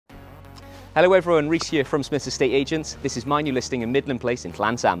Hello everyone, Reece here from Smith's Estate Agents. This is my new listing in Midland Place in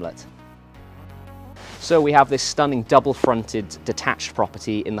Llansamlet. So we have this stunning double-fronted detached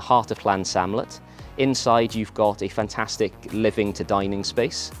property in the heart of Llansamlet. Inside you've got a fantastic living to dining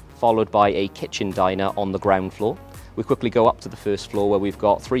space, followed by a kitchen diner on the ground floor. We quickly go up to the first floor where we've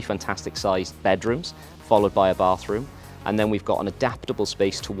got 3 fantastic sized bedrooms, followed by a bathroom. And then we've got an adaptable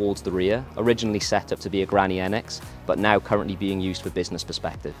space towards the rear, originally set up to be a granny annex, but now currently being used for business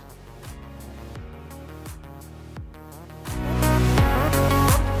perspective.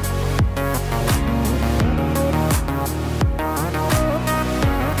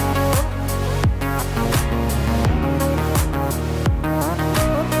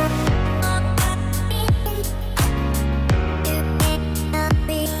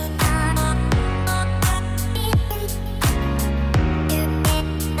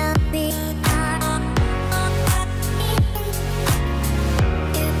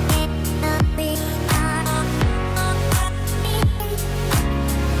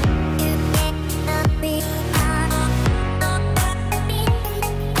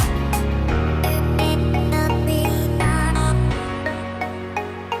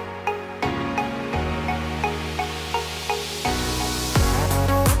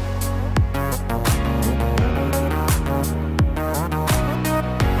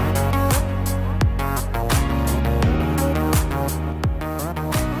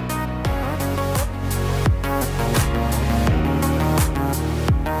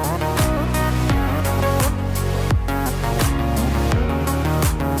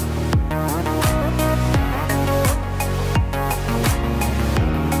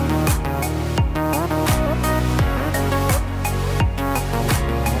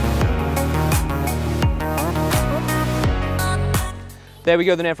 There we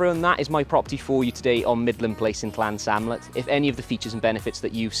go then everyone, that is my property for you today on Midland Place in Llansamlet. If any of the features and benefits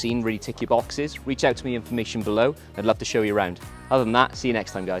that you've seen really tick your boxes, reach out to me, information below. I'd love to show you around. Other than that, see you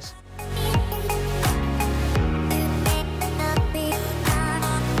next time guys.